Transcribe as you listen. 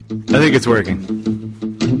I think it's working.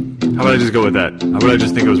 How about I just go with that? How about I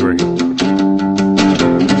just think it was working?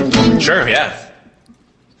 Sure, yeah.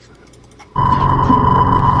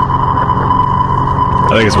 I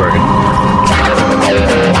think it's working.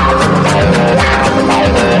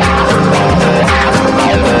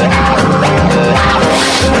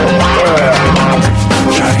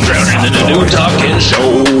 Drowning in a new Talkin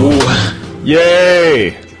show.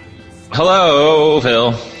 Yay! Hello,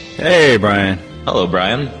 Phil. Hey, Brian. Hello,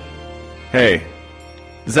 Brian. Hey.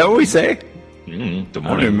 Is that what we say? Good I don't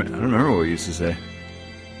morning. remember what we used to say.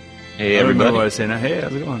 Hey, I don't remember everybody. what I say now. Hey,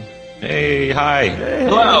 how's it going? Hey, hi. Hey.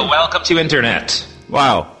 Hello, welcome to Internet.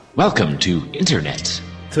 Wow. Welcome to Internet.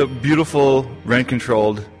 To beautiful,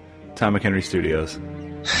 rent-controlled Tom McHenry Studios.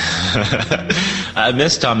 I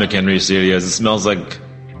miss Tom McHenry Studios. It smells like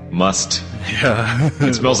must. Yeah.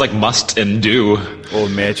 It smells like must and do.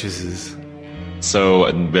 Old mattresses. So,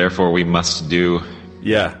 and therefore, we must do.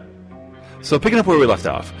 Yeah. So picking up where we left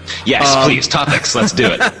off. Yes, please, topics. Let's do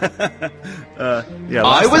it. Yeah,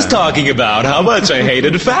 I was time. talking about how much I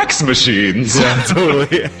hated fax machines. Yeah,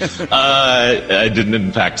 totally. I didn't,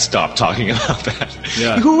 in fact, stop talking about that.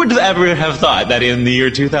 Yeah. Who would ever have thought that in the year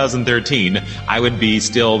 2013, I would be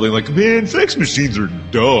still being like, man, fax machines are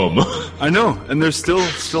dumb. I know, and they're still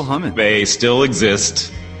humming. They still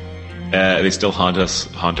exist. They still haunt us,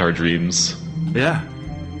 haunt our dreams. Yeah.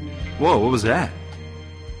 Whoa, what was that?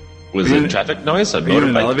 Was Were you it in- traffic noise? Are you in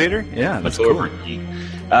an elevator? Yeah, that's cool.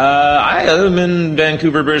 I am in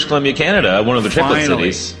Vancouver, British Columbia, Canada, one of the triplet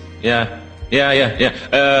Finally. cities. Yeah.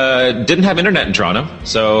 Didn't have internet in Toronto,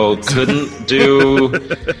 so couldn't do.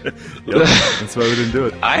 Yep, that's why we didn't do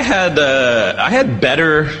it. I had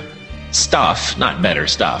better stuff, not better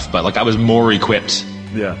stuff, but like I was more equipped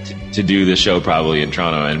Yeah. to do the show probably in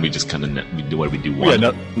Toronto, and we just kind of we do what we do. We had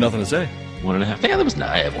nothing to say. 1.5. Yeah, that was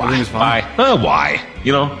nice. Why? Everything was fine. Why?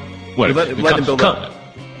 You know what? We let it build up.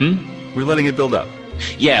 We're letting it build up.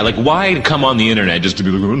 Yeah, like why come on the internet just to be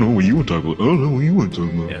like, I don't know what you want to talk about. I don't know what you want to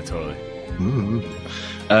talk about. Yeah, totally.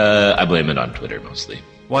 I blame it on Twitter mostly.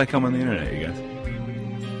 Why come on the internet, you guys?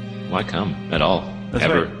 Why come at all? That's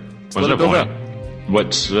Ever? right. Let's What's let the it build point?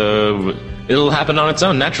 What's it'll happen on its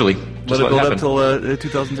own naturally. Let Just it build happen. up till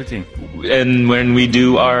 2013. And when we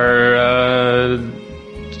do our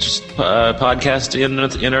podcast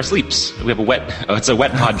in our sleeps, we have a wet. Oh, it's a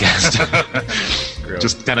wet podcast. Gross.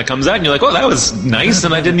 Just kind of comes out, and you're like, "Oh, that was nice,"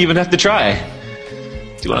 and I didn't even have to try. Do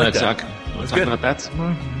you I want like to that. talk? That's Talk good. about that some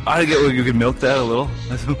more? I get you could milk that a little.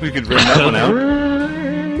 We could bring that one out.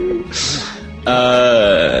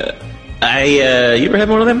 You ever had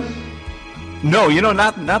one of them? No,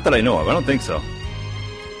 not that I know of. I don't think so.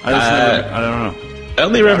 I don't know. I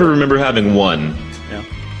only ever remember having one, Yeah.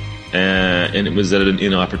 and it was at an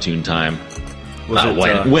inopportune time. Was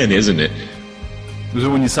it, when isn't it? Was it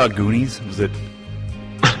when you saw Goonies? Was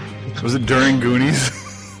it during Goonies?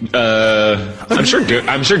 I'm sure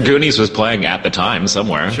Goonies was playing at the time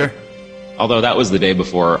somewhere. Sure. Although that was the day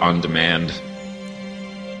before On Demand.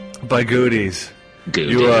 By Goonies.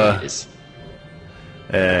 Goonies.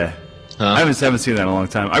 I haven't seen that in a long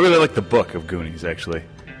time. I really like the book of Goonies, actually.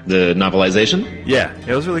 The novelization? Yeah,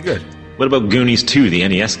 it was really good. What about Goonies 2, the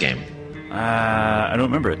NES game? I don't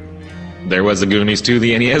remember it. There was a Goonies 2,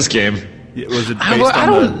 the NES game. Yeah, was it based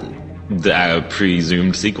on the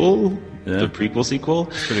presumed sequel? Yeah. The prequel sequel?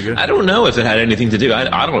 Pretty good. I don't know if it had anything to do.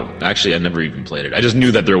 I don't actually. I never even played it. I just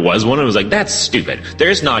knew that there was one. And I was like, "That's stupid.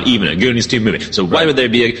 There's not even a Goonies 2 movie. So why would there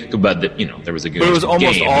be a?" But there was a Goonies. But it was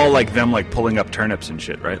almost game. all like them like pulling up turnips and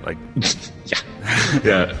shit, right? Like,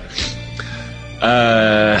 Yeah.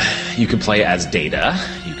 You can play as Data.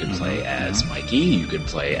 You can play as Mikey. You can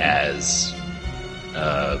play as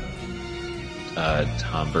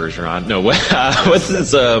Tom Bergeron. No, what's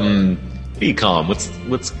this? What do you call him?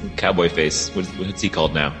 What's Cowboy Face? What's he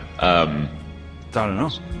called now? I don't know.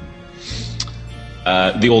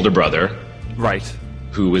 The older brother, Right.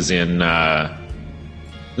 who was in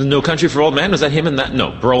No Country for Old Men. Was that him in that?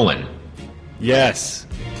 No, Brolin. Yes.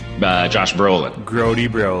 Josh Brolin. Grody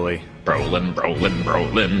Broly.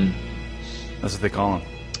 Brolin. That's what they call him.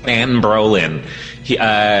 And Brolin. He, you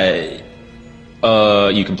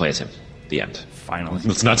can play as him. The end. Finally.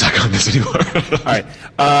 Let's not talk about this anymore. All right.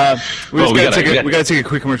 We gotta take a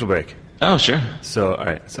quick commercial break. Oh, sure. So, all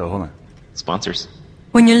right. So, hold on. Sponsors.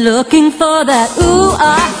 When you're looking for that ooh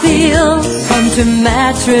I feel, come to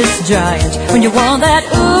Mattress Giant. When you want that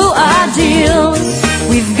ooh I deal,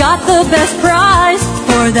 we've got the best price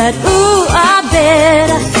for that ooh I bed.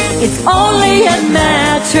 It's only at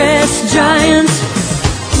Mattress Giant.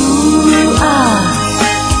 Ooh ah,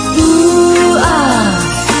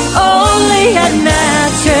 only at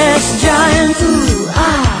Mattress Giant. Ooh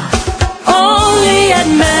ah.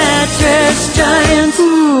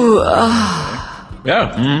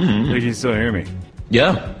 Yeah. Mm-hmm. You can still hear me.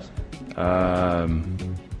 Yeah.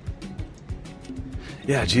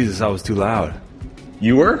 Yeah, Jesus, that was too loud.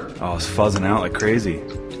 You were? Oh, I was fuzzing out like crazy.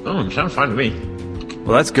 Oh, it sounds fine to me.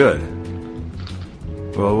 Well, that's good.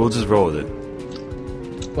 Well, we'll just roll with it.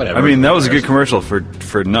 Whatever. I mean, that was a good commercial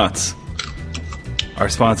for Nuts. Our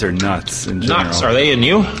sponsor, Nuts, in general. Nuts, are they in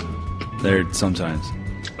you? They're sometimes.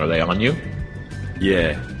 Are they on you?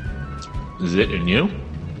 Yeah. Is it in you?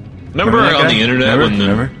 Remember on the internet when the...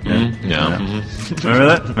 Remember? Yeah. Mm-hmm. Remember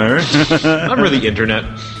that? Remember? Remember the internet?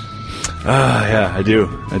 Yeah, I do.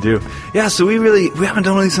 Yeah, so we haven't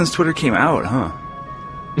done anything since Twitter came out, huh?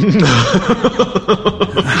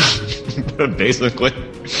 Basically.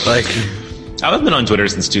 Like... I've been on Twitter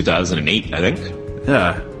since 2008, I think.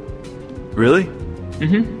 Yeah. Really?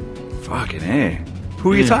 Mm-hmm. Fucking A. Who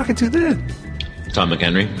were you talking to then? Tom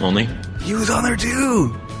McHenry, only. He was on there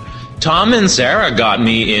too. Tom and Sarah got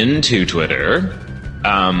me into Twitter.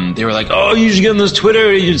 They were like, oh, you should get on this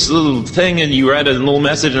Twitter, this little thing, and you write a little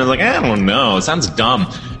message, and I was like, I don't know, it sounds dumb.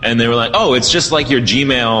 And they were like, oh, it's just like your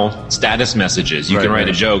Gmail status messages. You can write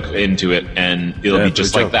a joke into it, and it'll be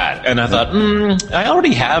just like that. And I thought, I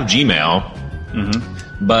already have Gmail,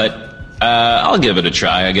 but I'll give it a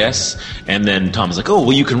try, I guess. And then Tom was like, oh,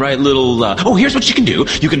 well, you can write little, here's what you can do.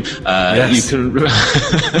 You can, you can,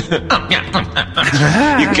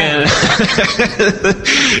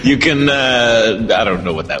 you can, I don't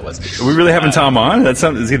know what that was. Are we really having Tom on?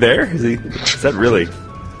 Is he there? Is that really?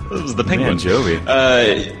 This was the penguin. Jovi.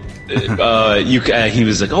 He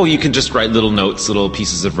was like, oh, you can just write little notes, little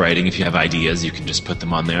pieces of writing. If you have ideas, you can just put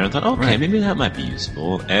them on there. I thought, okay, maybe that might be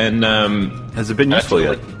useful. And has it been useful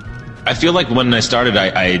yet? I feel like when I started,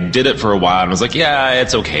 I did it for a while and was like, yeah,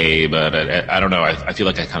 it's okay, but I don't know. I feel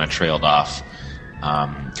like I kind of trailed off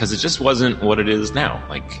because it just wasn't what it is now.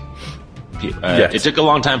 Like, it took a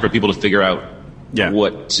long time for people to figure out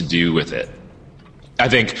what to do with it. I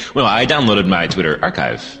think. Well, I downloaded my Twitter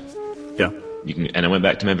archive. Yeah, and I went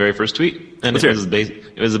back to my very first tweet, and it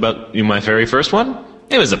was about my very first one.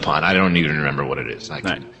 It was a pun. I don't even remember what it is. I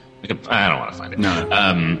don't want to find it.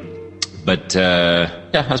 No. But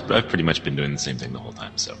I've pretty much been doing the same thing the whole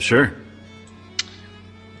time. So sure,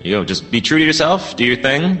 you go. Just be true to yourself, do your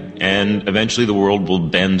thing, and eventually the world will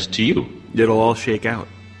bend to you. It'll all shake out.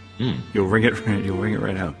 You'll ring it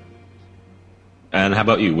right out. And how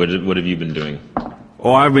about you? What have you been doing?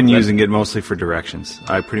 Oh, I've been using it mostly for directions.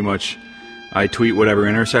 I tweet whatever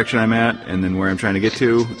intersection I'm at, and then where I'm trying to get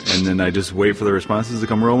to, and then I just wait for the responses to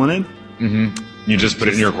come rolling in. You just put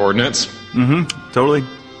it in your coordinates. Totally.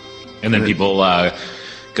 And then people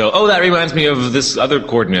go, oh, that reminds me of this other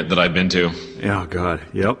coordinate that I've been to. Oh God,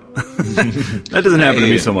 yep. That doesn't happen to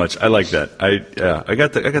me so much. I like that. I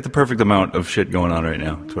got the perfect amount of shit going on right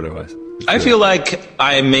now, Twitter-wise. I feel like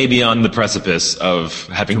I may be on the precipice of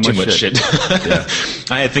having too much shit. Yeah.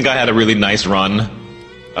 I think I had a really nice run.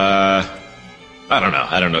 I don't know.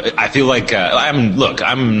 I feel like I'm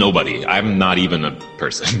nobody. I'm not even a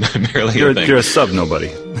person. I'm barely a thing. You're a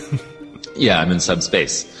sub-nobody. Yeah, I'm in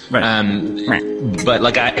subspace. Right. But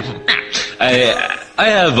like I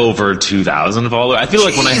have over 2,000 followers. I feel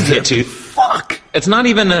like when I hit fuck, it's not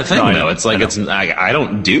even a thing though. It's like I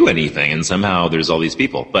don't do anything, and somehow there's all these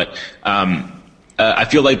people. But I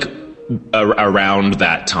feel like around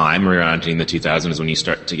that time, around hitting the 2,000, is when you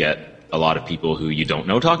start to get a lot of people who you don't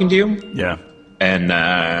know talking to you. Yeah, and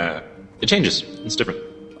it changes. It's different.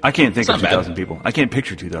 I can't think of 2,000 people. I can't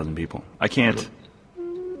picture 2,000 people. I can't.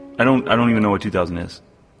 I don't even know what 2,000 is.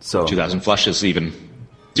 So 2,000 flushes, even.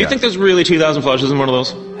 Do you think there's really 2,000 flushes in one of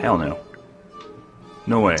those? Hell no.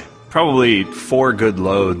 No way. Probably 4 good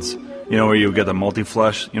loads. You know, where you get the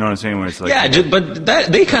multi-flush. You know what I'm saying? Where it's like, but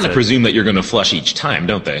they kind of presume that you're going to flush each time,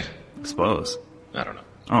 don't they? I suppose. I don't know.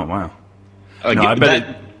 Oh wow. No, I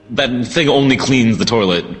bet that thing only cleans the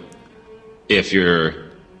toilet if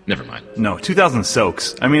you're. Never mind. No, 2,000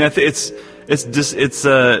 soaks. I mean, it's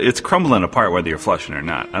crumbling apart whether you're flushing or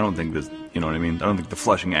not. I don't think this. You know what I mean? I don't think the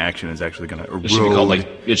flushing action is actually going to.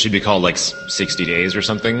 It should be called 60 days or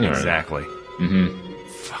something. Exactly.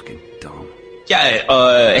 Fucking dumb.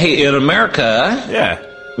 Yeah. Hey, in America. Yeah.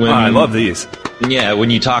 I love these. Yeah, when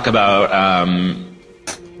you talk about,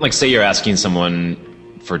 say you're asking someone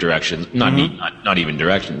for directions, not even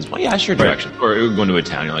directions. Well, yeah, sure, directions. Right. Or going to a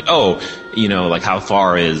town, you're like, how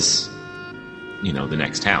far is, the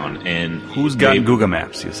next town? And who's got Google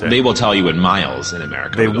Maps, you say? They will tell you in miles in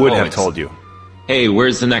America. They would have told you. Hey,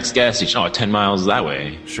 where's the next gas station? 10 miles that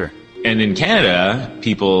way. Sure. And in Canada,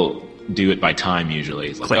 people do it by time usually.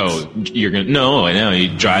 It's like, Clicks. you're going to... No, I know.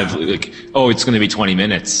 You drive, it's going to be 20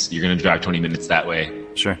 minutes. You're going to drive 20 minutes that way.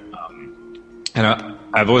 Sure. And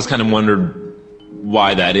I've always kind of wondered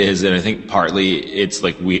why that is, and I think partly it's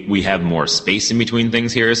like we have more space in between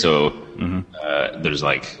things here, so there's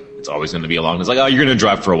like it's always going to be a long. It's like, oh, you're going to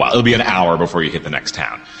drive for a while. It'll be an hour before you hit the next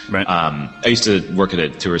town. Right. I used to work at a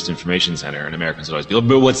tourist information center, and Americans would always be like,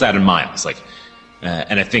 but what's that in miles? Like,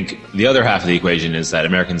 and I think the other half of the equation is that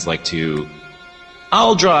Americans like to,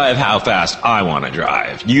 I'll drive how fast I want to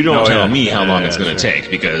drive. You don't tell me how long it's going to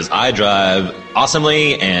take, because I drive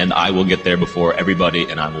awesomely and I will get there before everybody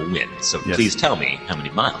and I will win. So please tell me how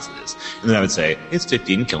many miles it is. And then I would say, it's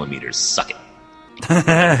 15 kilometers. Suck it.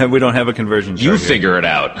 We don't have a conversion chart. You figure it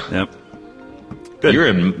out. Yep. Good.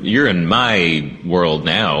 You're in my world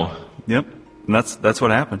now. Yep. And that's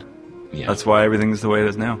what happened. Yeah. That's why everything's the way it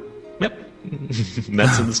is now. Yep.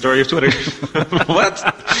 That's the story of Twitter. What?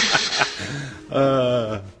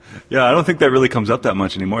 Yeah, I don't think that really comes up that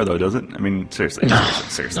much anymore, though, does it? I mean, seriously.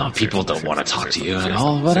 No, people don't want to talk to you at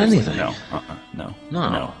all about anything.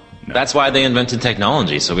 No. That's why they invented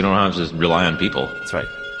technology, so we don't have to rely on people. That's right.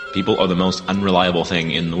 People are the most unreliable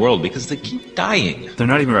thing in the world because they keep dying. They're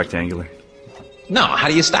not even rectangular. No, how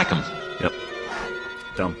do you stack them? Yep.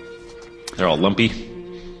 Dumb. They're all lumpy.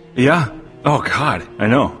 Yeah. Oh, God. I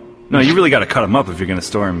know. No, you really got to cut them up if you're going to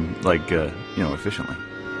store them, like, efficiently.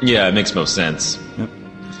 Yeah, it makes most sense. Yep.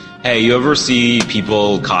 Hey, you ever see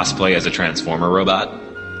people cosplay as a Transformer robot?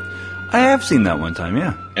 I have seen that one time,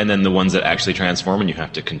 yeah. And then the ones that actually transform and you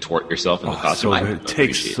have to contort yourself in the costume. It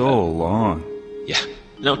takes so long. Yeah.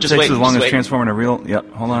 No, just it takes wait. as long as wait. transforming a real...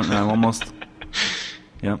 Yep, hold on. I'm almost...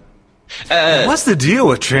 Yep. What's the deal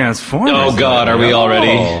with Transformers? Oh, God, are we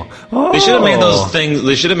already? Oh. They should have made those things...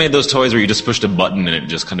 They should have made those toys where you just pushed a button and it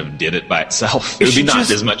just kind of did it by itself. It would be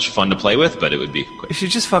not as much fun to play with, but it would be quick. It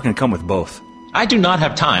should just fucking come with both. I do not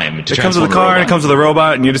have time to transform. It comes with a car and it comes with a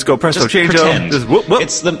robot, and you just go presto change-o. Just whoop, whoop.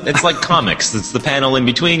 It's like comics. It's the panel in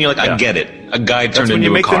between. You're like, I get it. A guy turned into a car. That's when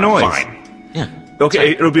you make the noise. Fine. Yeah.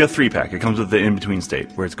 Okay, it'll be a 3-pack. It comes with the in-between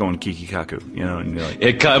state where it's going kiki-kaku, and you're like...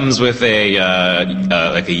 It comes with a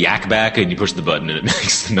like a yak back, and you push the button and it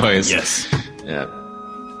makes the noise. Yes. Yeah.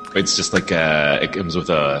 It's just like it comes with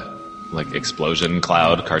a explosion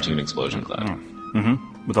cloud, cartoon explosion cloud.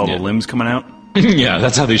 Mm-hmm. With all the limbs coming out. Yeah,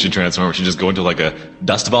 that's how they should transform. It should just go into like a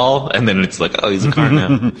dust ball, and then it's like, oh, he's a car now.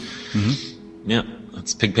 Mm-hmm. Yeah,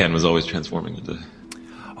 that's Pigpen was always transforming into...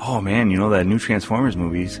 Oh, man, that new Transformers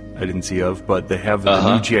movies I didn't see of, but they have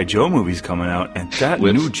the new G.I. Joe movies coming out, and that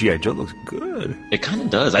new G.I. Joe looks good. It kind of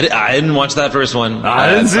does. I didn't watch that first one.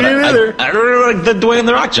 I didn't see it either. I really like the Dwayne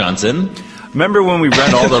The Rock Johnson. Remember when we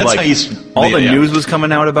read all the news was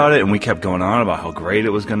coming out about it, and we kept going on about how great it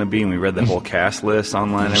was going to be, and we read the whole cast list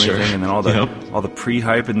online and everything, and then all the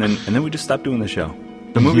pre-hype, and then we just stopped doing the show.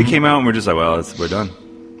 The movie came out, and we're just like, well, we're done.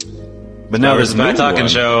 But now there's my Talkin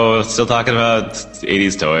show, still talking about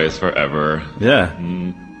 80s toys forever. Yeah.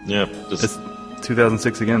 Yeah. It's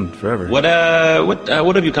 2006 again, forever. What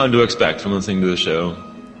have you come to expect from listening to the show?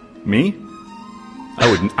 Me?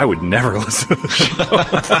 I would never listen to the show.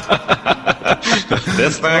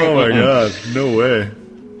 This thing? Oh my God, no way.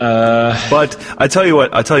 But I tell you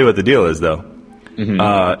what the deal is, though. Mm-hmm.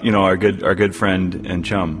 Our good friend and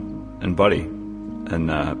chum and buddy and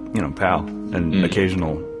pal and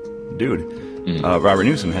occasional dude, Robert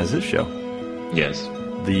Newsom has his show. Yes.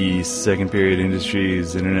 The Second Period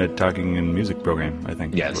Industries Internet Talking and Music Program, I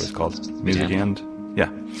think. Yes. That's what it's called. Music and... Yeah.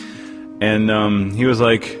 And he was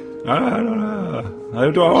like, I don't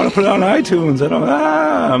know. Do I want to put it on iTunes?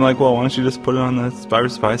 I'm like, well, why don't you just put it on the Spy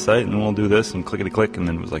vs. Spy site, and we'll do this, and clickety-click, and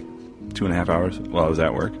then it was like 2.5 hours while I was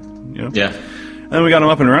at work. Yeah. And then we got them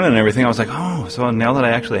up and running and everything. I was like, oh, so now that I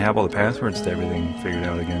actually have all the passwords to everything figured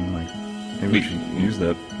out again, like... Maybe we should use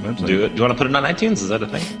that website. Do you want to put it on iTunes? Is that a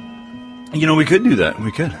thing? We could do that.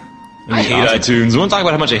 We could. I hate iTunes. You want to talk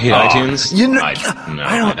about how much I hate iTunes?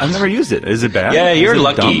 I've never used it. Is it bad? Yeah, you're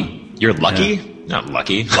lucky. Dumb? You're lucky? Yeah. Not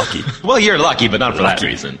lucky. Lucky. Well, you're lucky, but not for that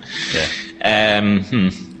reason. Yeah.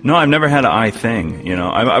 No, I've never had an iThing.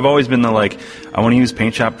 I've always been I want to use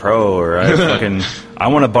Paint Shop Pro, or I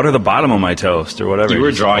want to butter the bottom of my toast, or whatever. You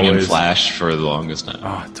were drawing in Flash for the longest time.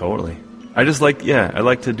 Oh, totally. I just I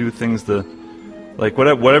like to do things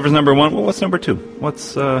whatever's number one. Well, what's number two?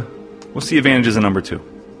 What's the advantages of number two?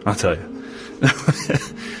 I'll tell you.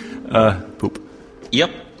 Poop.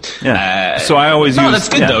 Yep. Yeah. So I always use... No, that's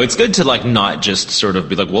good, though. It's good to, not just sort of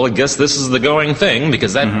be like, well, I guess this is the going thing,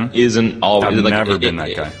 because that isn't always... I've never been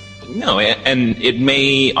that guy. No, and it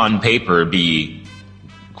may, on paper, be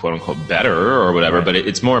quote-unquote better or whatever, right. But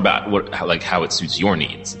it's more about how it suits your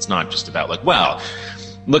needs. It's not just about,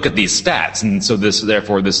 look at these stats, and so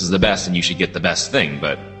therefore this is the best, and you should get the best thing,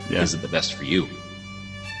 but is it the best for you?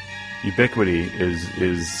 ubiquity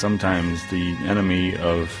is sometimes the enemy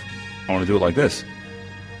of, I want to do it like this.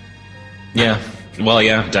 Yeah. Well,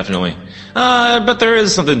 yeah, definitely. But there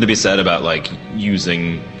is something to be said about, like,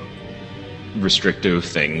 using restrictive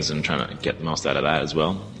things and trying to get the most out of that as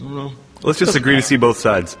well. I don't know. Let's just agree to see both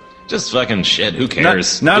sides. Just fucking shit. Who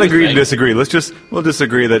cares? Not agree to disagree. We'll just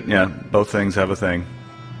agree that, yeah, both things have a thing.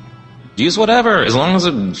 Use whatever, as long as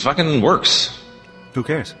it fucking works. Who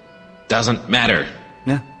cares? Doesn't matter.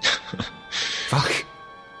 Yeah. Fuck.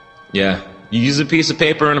 Yeah. You use a piece of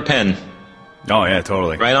paper and a pen. Oh, yeah,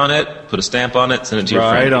 totally. Write on it, put a stamp on it, send it to your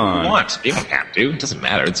friend. Right on. If you want. You don't have to. It doesn't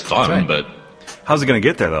matter. It's fun, right. But... How's it going to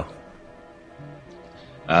get there, though?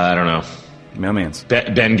 I don't know. Mailman's.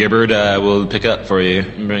 Ben Gibbard will pick up for you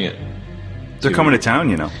and bring it. They're coming to town,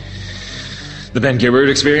 you know. The Ben Gibbard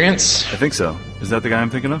Experience? I think so. Is that the guy I'm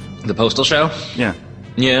thinking of? The Postal Show? Yeah.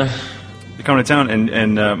 Yeah. They're coming to town,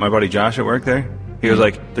 and my buddy Josh at work there, he was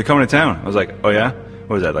like, they're coming to town. I was like, oh, yeah? What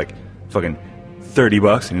was that, like, fucking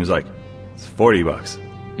 $30? And he was like, it's $40.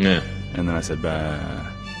 Yeah. And then I said,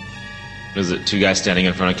 bah. Was it two guys standing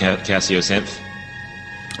in front of Casio Synth?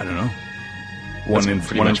 I don't know. One in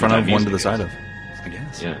front of, one to the side of, I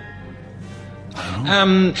guess. Yeah.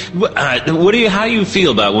 How do you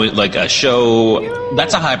feel about like a show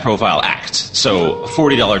that's a high profile act? So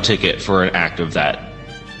 $40 ticket for an act of that,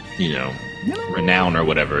 renown or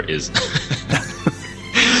whatever is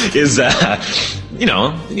even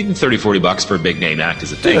 $30-$40 for a big name act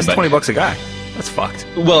is a thing. Dude, that's $20 a guy. That's fucked.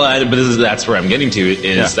 Well, that's where I'm getting to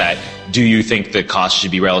is that do you think the cost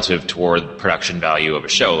should be relative toward production value of a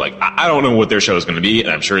show? Like, I don't know what their show is going to be,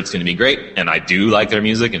 and I'm sure it's going to be great, and I do like their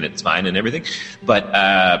music, and it's fine and everything. But,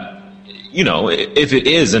 if it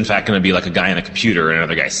is, in fact, going to be like a guy on a computer and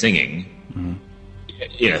another guy singing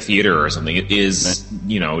in a theater or something,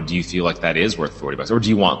 do you feel like that is worth $40? Or do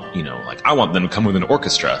you want, I want them to come with an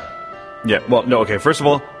orchestra? Yeah, well, no, okay, first of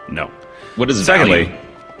all, no. What is Secondly, value?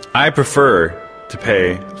 I prefer to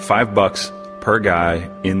pay $5 per guy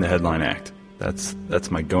in the headline act. That's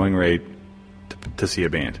my going rate to see a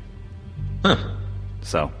band. Huh.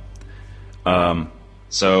 So. Yeah.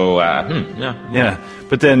 Yeah,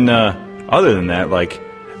 but then other than that, like,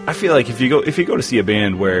 I feel like if you go to see a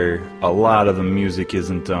band where a lot of the music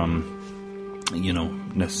isn't,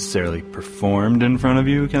 necessarily performed in front of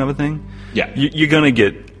you, kind of a thing. Yeah. You're gonna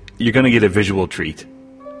get a visual treat.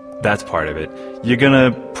 That's part of it. You're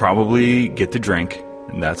gonna probably get to drink,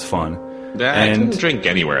 and that's fun. I can drink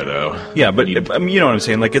anywhere, though. Yeah, but you know what I'm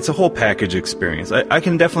saying? Like, it's a whole package experience. I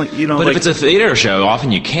can definitely, But if it's a theater show,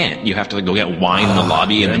 often you can't. You have to go get wine in the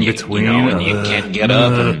lobby, and then you can't get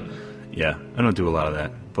up. And yeah, I don't do a lot of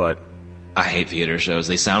that, but I hate theater shows.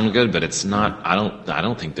 They sound good, but it's not. I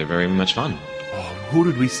don't think they're very much fun. Oh, who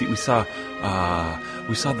did we see? We saw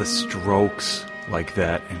the Strokes. Like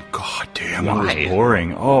that, and god damn, it was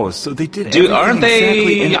boring. Oh, so they did. Dude, aren't they?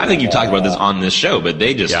 Exactly, I think you've talked about this on this show, but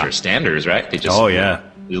they just are standards, right? They just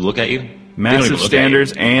they look at you, massive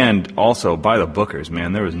standards, and also by the bookers.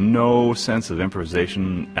 Man, there was no sense of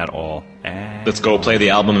improvisation at all. Let's go play the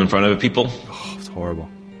album in front of people. Oh, it's horrible,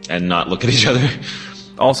 and not look at each other.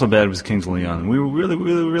 Also bad was Kings of Leon. We were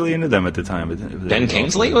really into them at the time. Ben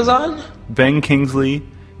Kingsley was on. Ben Kingsley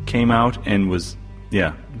came out and was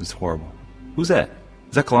it was horrible. Who's that?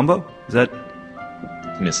 Is that Columbo? Is that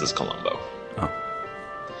Mrs. Columbo? Oh.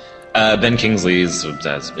 Ben Kingsley's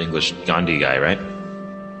that English Gandhi guy, right?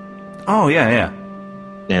 Oh, yeah.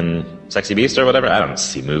 And Sexy Beast or whatever? I don't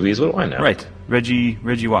see movies. What do I know? Right. Reggie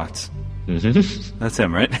Watts. Mm-hmm. That's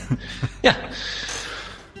him, right? Yeah.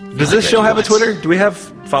 Does this show have a Twitter? Do we have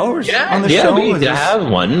followers on this show? Yeah, we have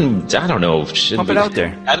one. I don't know. Pump it out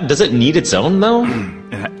there. Does it need its own, though?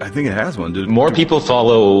 I think it has one, dude. More people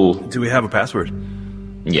follow... Do we have a password?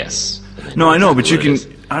 Yes. No, I know, but you can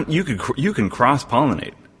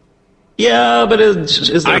cross-pollinate. Yeah, but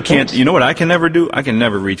is there I can't... Point? You know what I can never do? I can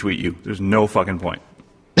never retweet you. There's no fucking point.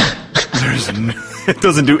 It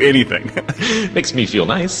doesn't do anything. Makes me feel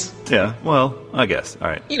nice. Yeah, well, I guess. All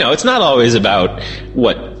right. It's not always about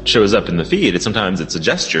what shows up in the feed. Sometimes it's a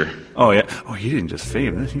gesture. Oh, yeah. Oh, you didn't just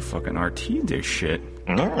fave. You fucking RT this shit.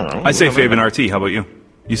 I say fave and RT. How about you?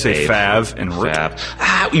 You say fav and RT.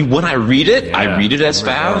 When I read it, I read it as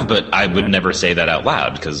fav, but I would never say that out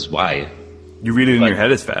loud, because why? You read it in your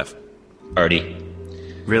head as fav. Artie.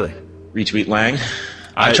 Really? Retweet Lang.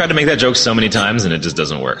 I tried to make that joke so many times, and it just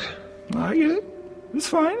doesn't work. I get it. It's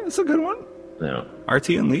fine. It's a good one. No.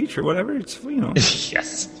 RT and Leech or whatever. It's,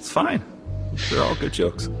 Yes. It's fine. They're all good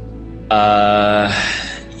jokes. Yeah.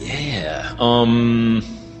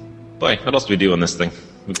 Boy, what else do we do on this thing?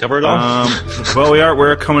 We cover it all? Well,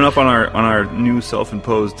 we're coming up on our new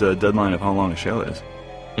self-imposed deadline of how long a show is.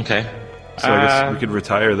 Okay. So I guess we could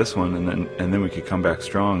retire this one, and then we could come back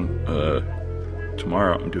strong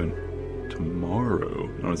tomorrow. I'm doing tomorrow. You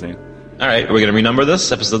know what I'm saying? All right. Are we going to renumber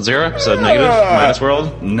this? Episode 0? Episode negative? Minus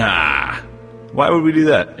world? Nah. Why would we do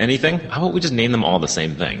that? Anything? How about we just name them all the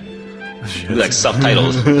same thing? Like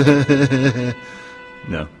subtitles.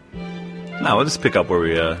 No, we'll just pick up where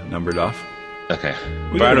we numbered off. Okay.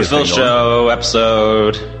 Brian Phil Show,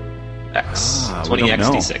 episode X,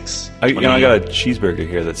 20X-D6. I got a cheeseburger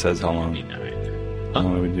here that says how long. How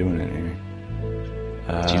long are we doing it here?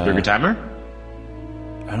 Cheeseburger timer?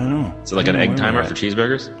 I don't know. Is it like an egg timer for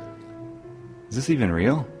cheeseburgers? Is this even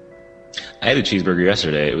real? I had a cheeseburger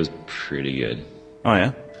yesterday. It was pretty good. Oh,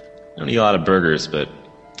 yeah? I don't eat a lot of burgers, but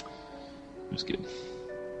it was good.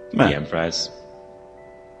 Yam fries.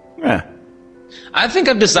 Yeah. I think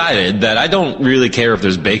I've decided that I don't really care if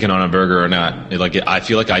there's bacon on a burger or not. I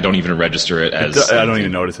feel like I don't even register it as... I don't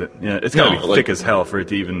even notice it. Yeah, it's got to be thick as hell for it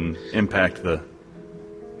to even impact the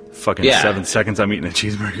fucking 7 seconds I'm eating a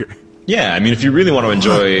cheeseburger. Yeah, I mean, if you really want to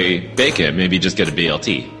enjoy bacon, maybe just get a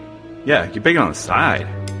BLT. Yeah, get bacon on the side.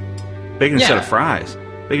 Bacon instead of fries.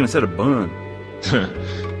 Bacon instead of bun.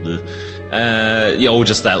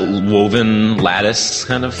 Just that woven lattice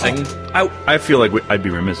kind of thing. I feel like I'd be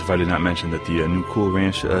remiss if I did not mention that the new Cool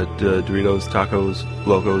Ranch Doritos Tacos,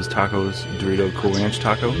 Locos Tacos, Dorito Cool Ranch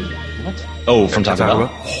Taco. What? Oh, from Taco Bell?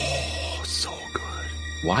 Oh, so good.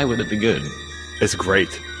 Why would it be good? It's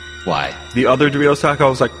great. Why? The other Doritos taco, I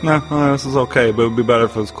was like, no, this is okay, but it would be better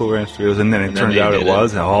if it was Cool Ranch Doritos. And then it turned out it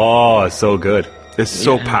was. Oh, it's so good. It's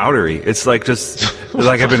so powdery. It's like it's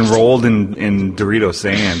like I've been rolled in Dorito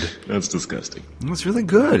sand. That's disgusting. It's really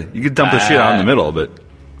good. You could dump the shit out in the middle, but...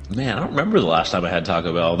 Man, I don't remember the last time I had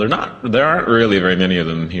Taco Bell. There aren't really very many of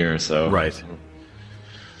them here, so... Right.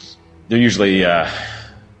 They're usually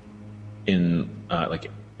in,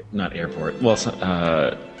 not airport. Well,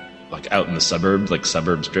 like out in the suburbs, like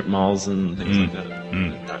suburb strip malls and things like that.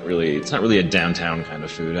 It's not really a downtown kind of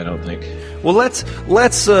food, I don't think. Well, let's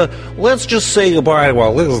just say goodbye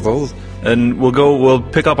while those, and we'll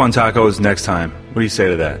pick up on tacos next time. What do you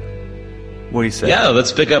say to that? What do you say? Yeah,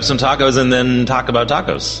 let's pick up some tacos and then talk about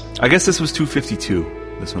tacos. I guess this was 252.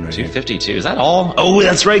 This one right 252. Is that all? Oh,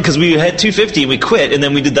 that's right, because we had 250 and we quit, and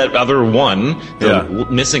then we did that other one, the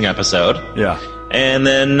missing episode. Yeah. And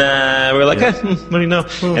then we were like, what do you know?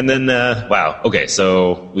 And then, wow. Okay,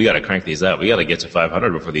 so we got to crank these out. We got to get to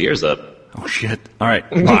 500 before the year's up. Oh, shit. All right.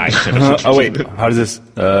 Bye. Oh, wait. How does this...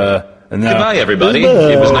 Goodbye, everybody.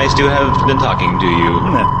 It was nice to have been talking to you.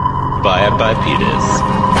 Bye, Peters.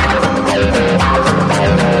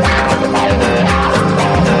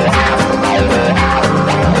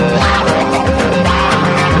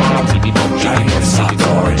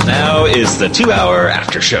 Now is the 2-hour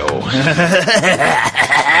after show.